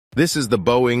This is the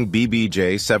Boeing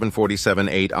BBJ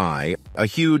 747-8I, a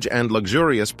huge and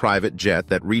luxurious private jet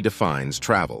that redefines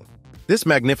travel. This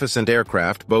magnificent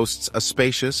aircraft boasts a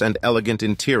spacious and elegant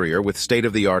interior with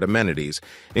state-of-the-art amenities,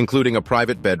 including a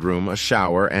private bedroom, a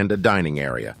shower, and a dining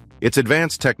area. Its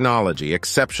advanced technology,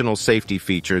 exceptional safety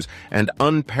features, and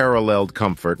unparalleled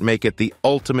comfort make it the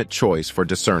ultimate choice for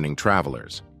discerning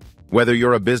travelers. Whether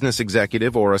you're a business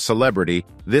executive or a celebrity,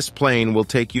 this plane will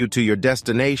take you to your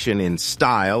destination in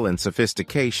style and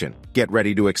sophistication. Get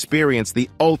ready to experience the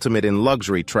ultimate in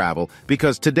luxury travel,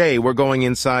 because today we're going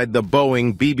inside the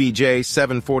Boeing BBJ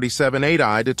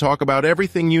 747-8I to talk about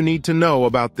everything you need to know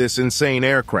about this insane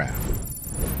aircraft.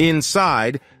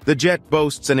 Inside, the jet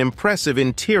boasts an impressive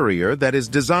interior that is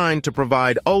designed to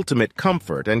provide ultimate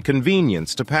comfort and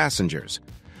convenience to passengers.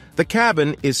 The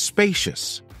cabin is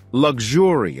spacious,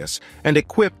 luxurious, and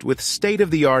equipped with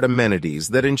state-of-the-art amenities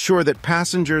that ensure that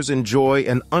passengers enjoy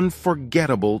an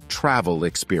unforgettable travel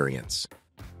experience.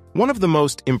 One of the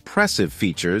most impressive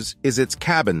features is its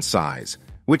cabin size,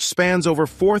 which spans over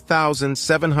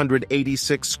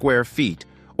 4,786 square feet,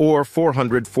 or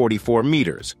 444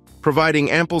 meters,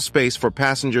 providing ample space for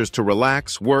passengers to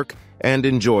relax, work, and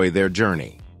enjoy their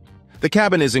journey. The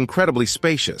cabin is incredibly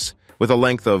spacious, with a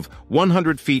length of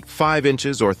 100 feet 5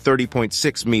 inches or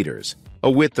 30.6 meters,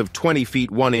 a width of 20 feet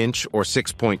 1 inch or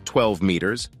 6.12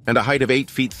 meters, and a height of 8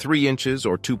 feet 3 inches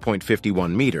or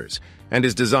 2.51 meters, and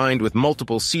is designed with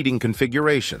multiple seating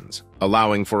configurations,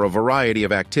 allowing for a variety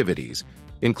of activities,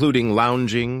 including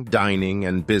lounging, dining,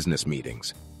 and business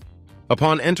meetings.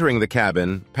 Upon entering the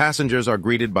cabin, passengers are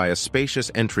greeted by a spacious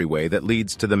entryway that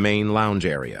leads to the main lounge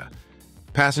area.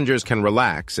 Passengers can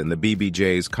relax in the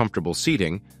BBJ's comfortable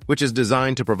seating, which is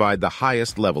designed to provide the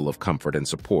highest level of comfort and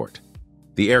support.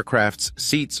 The aircraft's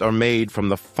seats are made from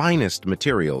the finest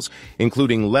materials,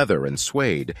 including leather and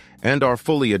suede, and are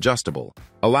fully adjustable,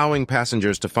 allowing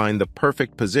passengers to find the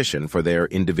perfect position for their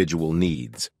individual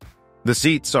needs. The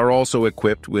seats are also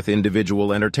equipped with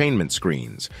individual entertainment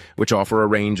screens, which offer a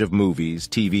range of movies,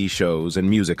 TV shows, and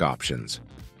music options.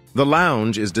 The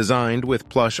lounge is designed with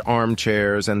plush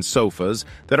armchairs and sofas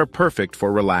that are perfect for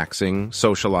relaxing,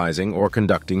 socializing, or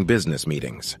conducting business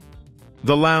meetings.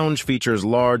 The lounge features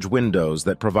large windows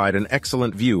that provide an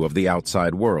excellent view of the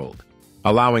outside world,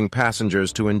 allowing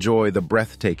passengers to enjoy the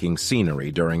breathtaking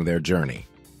scenery during their journey.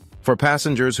 For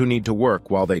passengers who need to work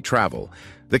while they travel,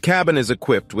 the cabin is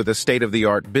equipped with a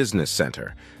state-of-the-art business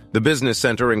center. The business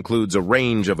center includes a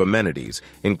range of amenities,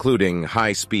 including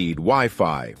high-speed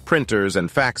Wi-Fi, printers,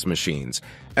 and fax machines,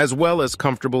 as well as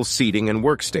comfortable seating and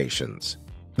workstations.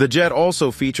 The jet also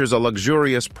features a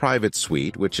luxurious private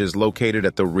suite, which is located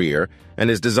at the rear and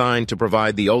is designed to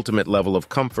provide the ultimate level of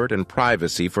comfort and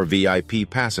privacy for VIP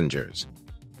passengers.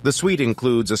 The suite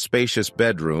includes a spacious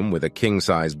bedroom with a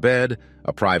king-size bed,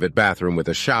 a private bathroom with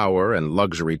a shower and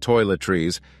luxury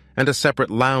toiletries, and a separate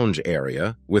lounge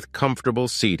area with comfortable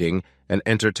seating and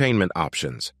entertainment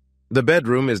options. The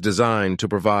bedroom is designed to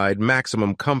provide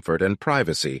maximum comfort and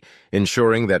privacy,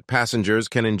 ensuring that passengers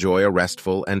can enjoy a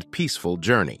restful and peaceful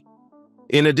journey.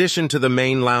 In addition to the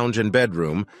main lounge and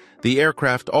bedroom, the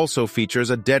aircraft also features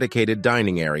a dedicated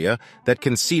dining area that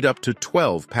can seat up to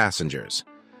 12 passengers.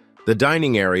 The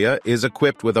dining area is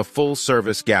equipped with a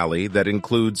full-service galley that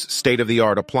includes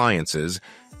state-of-the-art appliances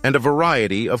and a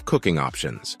variety of cooking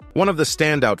options. One of the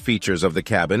standout features of the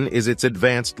cabin is its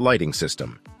advanced lighting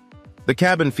system. The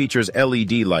cabin features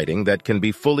LED lighting that can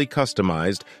be fully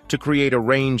customized to create a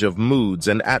range of moods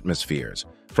and atmospheres,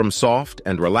 from soft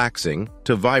and relaxing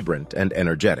to vibrant and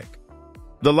energetic.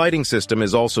 The lighting system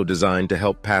is also designed to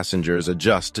help passengers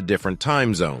adjust to different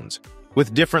time zones,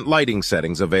 with different lighting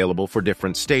settings available for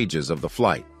different stages of the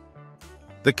flight.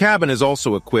 The cabin is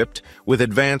also equipped with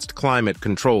advanced climate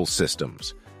control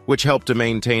systems, which help to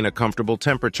maintain a comfortable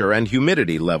temperature and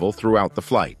humidity level throughout the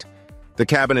flight. The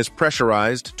cabin is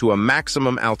pressurized to a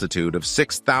maximum altitude of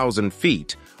 6,000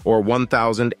 feet, or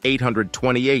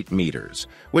 1,828 meters,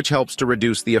 which helps to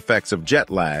reduce the effects of jet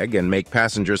lag and make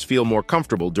passengers feel more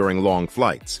comfortable during long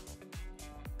flights.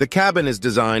 The cabin is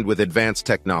designed with advanced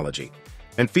technology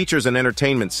and features an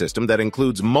entertainment system that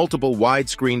includes multiple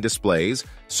widescreen displays,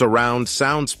 surround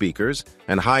sound speakers,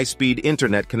 and high-speed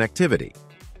internet connectivity.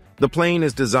 The plane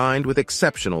is designed with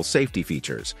exceptional safety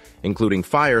features, including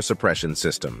fire suppression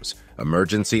systems,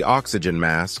 emergency oxygen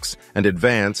masks, and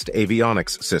advanced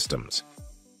avionics systems.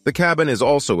 The cabin is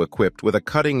also equipped with a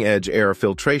cutting-edge air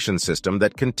filtration system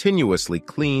that continuously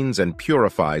cleans and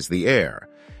purifies the air,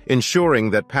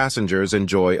 ensuring that passengers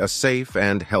enjoy a safe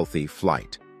and healthy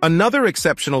flight. Another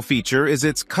exceptional feature is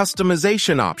its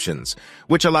customization options,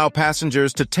 which allow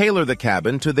passengers to tailor the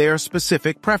cabin to their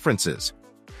specific preferences.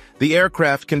 The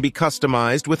aircraft can be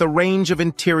customized with a range of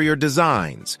interior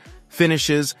designs,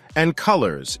 finishes, and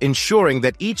colors, ensuring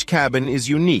that each cabin is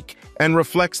unique and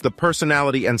reflects the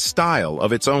personality and style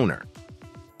of its owner.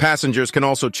 Passengers can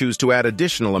also choose to add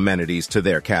additional amenities to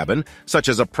their cabin, such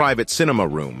as a private cinema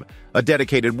room, a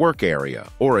dedicated work area,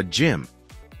 or a gym.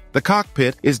 The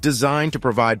cockpit is designed to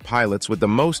provide pilots with the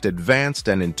most advanced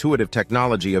and intuitive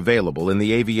technology available in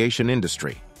the aviation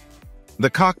industry. The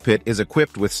cockpit is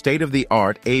equipped with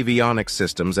state-of-the-art avionics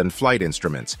systems and flight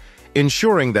instruments,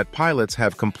 ensuring that pilots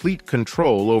have complete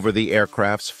control over the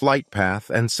aircraft's flight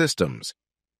path and systems.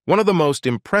 One of the most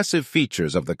impressive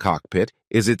features of the cockpit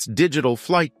is its digital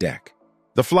flight deck.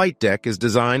 The flight deck is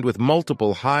designed with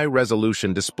multiple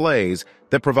high-resolution displays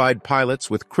that provide pilots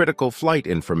with critical flight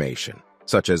information,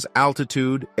 such as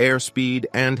altitude, airspeed,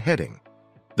 and heading.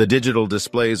 The digital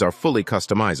displays are fully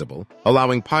customizable,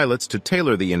 allowing pilots to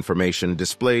tailor the information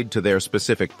displayed to their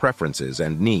specific preferences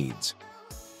and needs.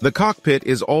 The cockpit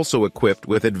is also equipped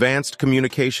with advanced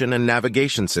communication and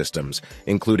navigation systems,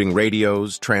 including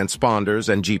radios, transponders,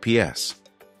 and GPS.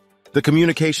 The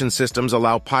communication systems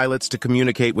allow pilots to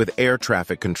communicate with air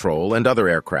traffic control and other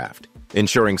aircraft,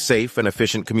 ensuring safe and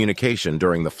efficient communication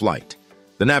during the flight.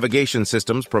 The navigation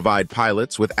systems provide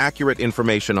pilots with accurate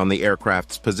information on the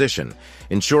aircraft's position,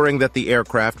 ensuring that the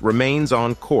aircraft remains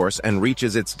on course and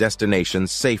reaches its destination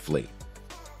safely.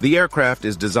 The aircraft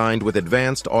is designed with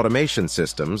advanced automation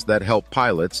systems that help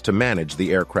pilots to manage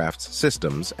the aircraft's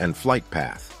systems and flight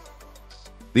path.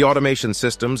 The automation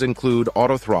systems include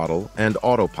autothrottle and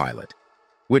autopilot,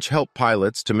 which help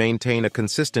pilots to maintain a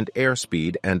consistent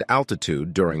airspeed and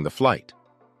altitude during the flight.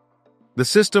 The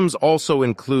systems also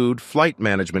include flight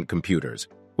management computers,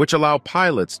 which allow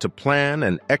pilots to plan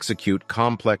and execute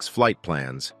complex flight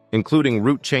plans, including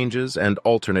route changes and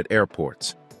alternate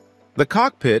airports. The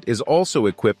cockpit is also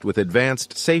equipped with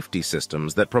advanced safety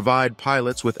systems that provide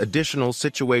pilots with additional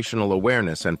situational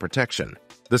awareness and protection.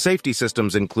 The safety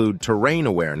systems include terrain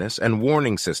awareness and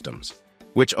warning systems,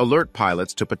 which alert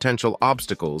pilots to potential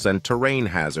obstacles and terrain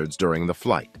hazards during the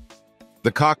flight.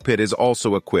 The cockpit is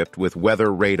also equipped with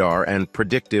weather radar and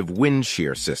predictive wind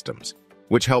shear systems,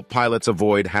 which help pilots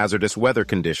avoid hazardous weather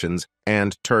conditions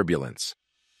and turbulence.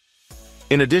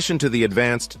 In addition to the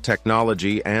advanced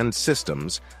technology and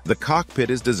systems, the cockpit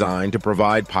is designed to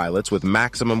provide pilots with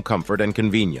maximum comfort and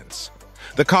convenience.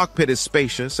 The cockpit is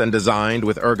spacious and designed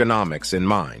with ergonomics in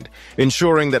mind,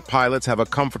 ensuring that pilots have a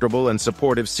comfortable and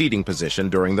supportive seating position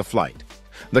during the flight.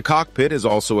 The cockpit is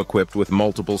also equipped with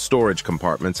multiple storage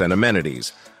compartments and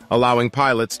amenities, allowing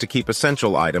pilots to keep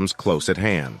essential items close at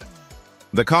hand.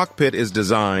 The cockpit is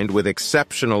designed with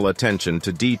exceptional attention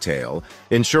to detail,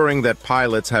 ensuring that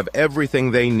pilots have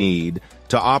everything they need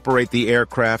to operate the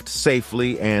aircraft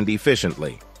safely and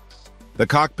efficiently. The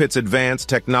cockpit's advanced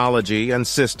technology and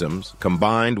systems,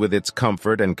 combined with its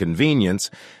comfort and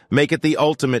convenience, make it the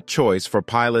ultimate choice for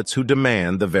pilots who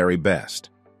demand the very best.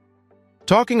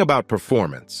 Talking about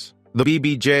performance, the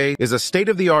BBJ is a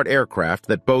state-of-the-art aircraft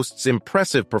that boasts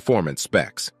impressive performance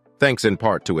specs, thanks in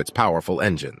part to its powerful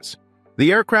engines.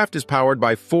 The aircraft is powered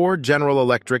by 4 General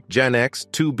Electric Gen X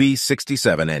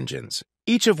 2B67 engines,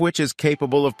 each of which is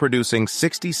capable of producing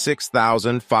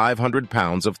 66,500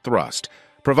 pounds of thrust,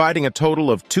 providing a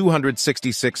total of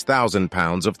 266,000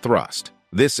 pounds of thrust.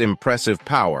 This impressive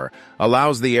power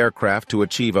allows the aircraft to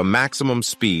achieve a maximum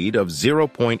speed of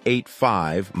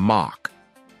 0.85 Mach.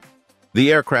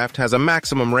 The aircraft has a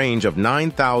maximum range of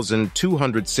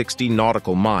 9,260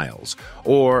 nautical miles,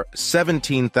 or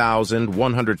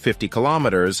 17,150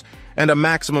 kilometers, and a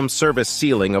maximum service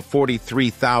ceiling of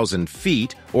 43,000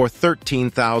 feet, or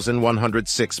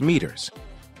 13,106 meters.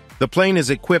 The plane is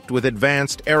equipped with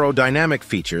advanced aerodynamic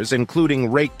features,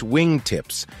 including raked wing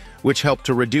tips, which help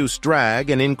to reduce drag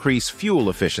and increase fuel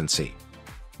efficiency.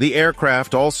 The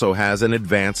aircraft also has an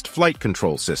advanced flight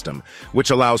control system, which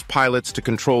allows pilots to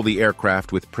control the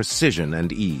aircraft with precision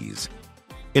and ease.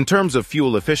 In terms of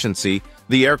fuel efficiency,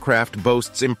 the aircraft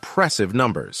boasts impressive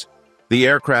numbers. The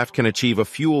aircraft can achieve a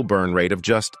fuel burn rate of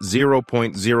just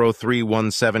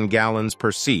 0.0317 gallons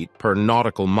per seat per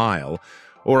nautical mile,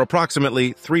 or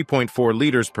approximately 3.4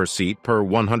 liters per seat per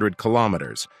 100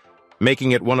 kilometers,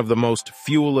 making it one of the most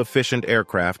fuel-efficient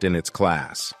aircraft in its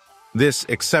class. This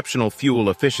exceptional fuel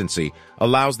efficiency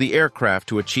allows the aircraft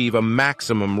to achieve a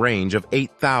maximum range of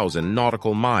 8,000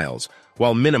 nautical miles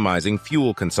while minimizing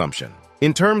fuel consumption.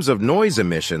 In terms of noise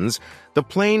emissions, the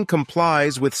plane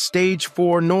complies with Stage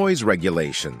 4 noise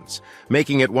regulations,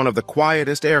 making it one of the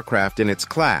quietest aircraft in its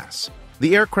class.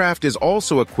 The aircraft is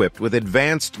also equipped with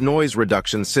advanced noise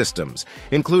reduction systems,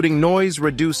 including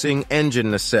noise-reducing engine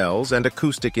nacelles and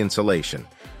acoustic insulation,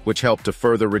 which help to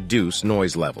further reduce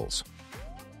noise levels.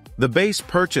 The base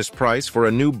purchase price for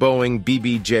a new Boeing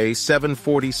BBJ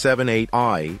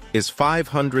 747-8i is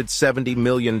 $570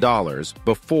 million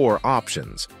before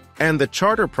options, and the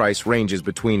charter price ranges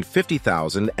between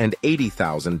 $50,000 and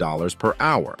 $80,000 per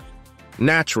hour.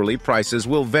 Naturally, prices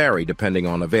will vary depending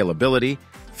on availability,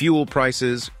 fuel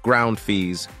prices, ground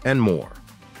fees, and more.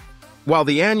 While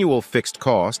the annual fixed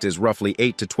cost is roughly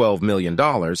 $8 to $12 million,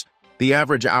 the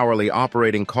average hourly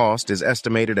operating cost is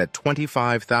estimated at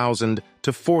 $25,000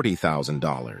 to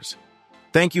 $40,000.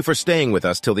 Thank you for staying with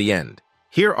us till the end.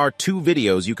 Here are 2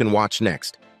 videos you can watch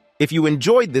next. If you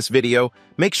enjoyed this video,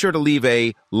 make sure to leave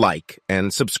a like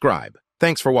and subscribe.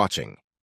 Thanks for watching.